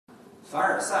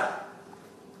Versailles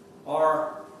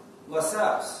or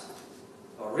Versailles,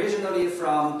 originally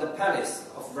from the Palace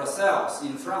of Versailles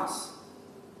in France.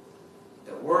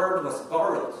 The word was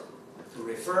borrowed to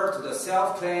refer to the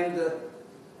self-claimed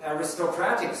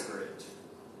aristocratic spirit.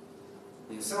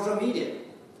 In social media,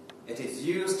 it is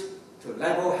used to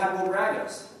label humble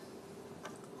braggers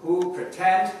who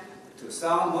pretend to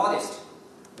sound modest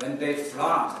when they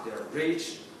flaunt their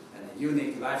rich and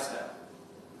unique lifestyle.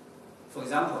 For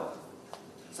example,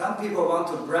 some people want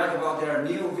to brag about their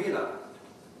new villa.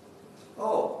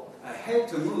 Oh, I hate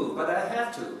to move, but I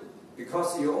have to,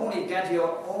 because you only get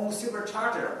your own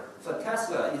supercharger for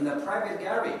Tesla in a private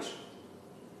garage.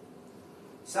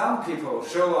 Some people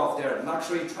show off their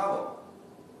luxury travel.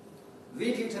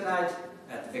 VP tonight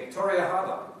at Victoria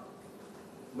Harbor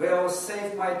will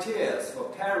save my tears for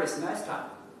Paris next time.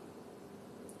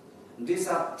 These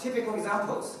are typical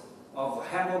examples of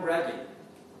humble bragging,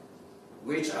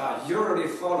 which are usually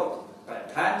followed by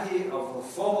plenty of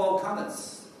formal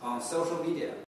comments on social media.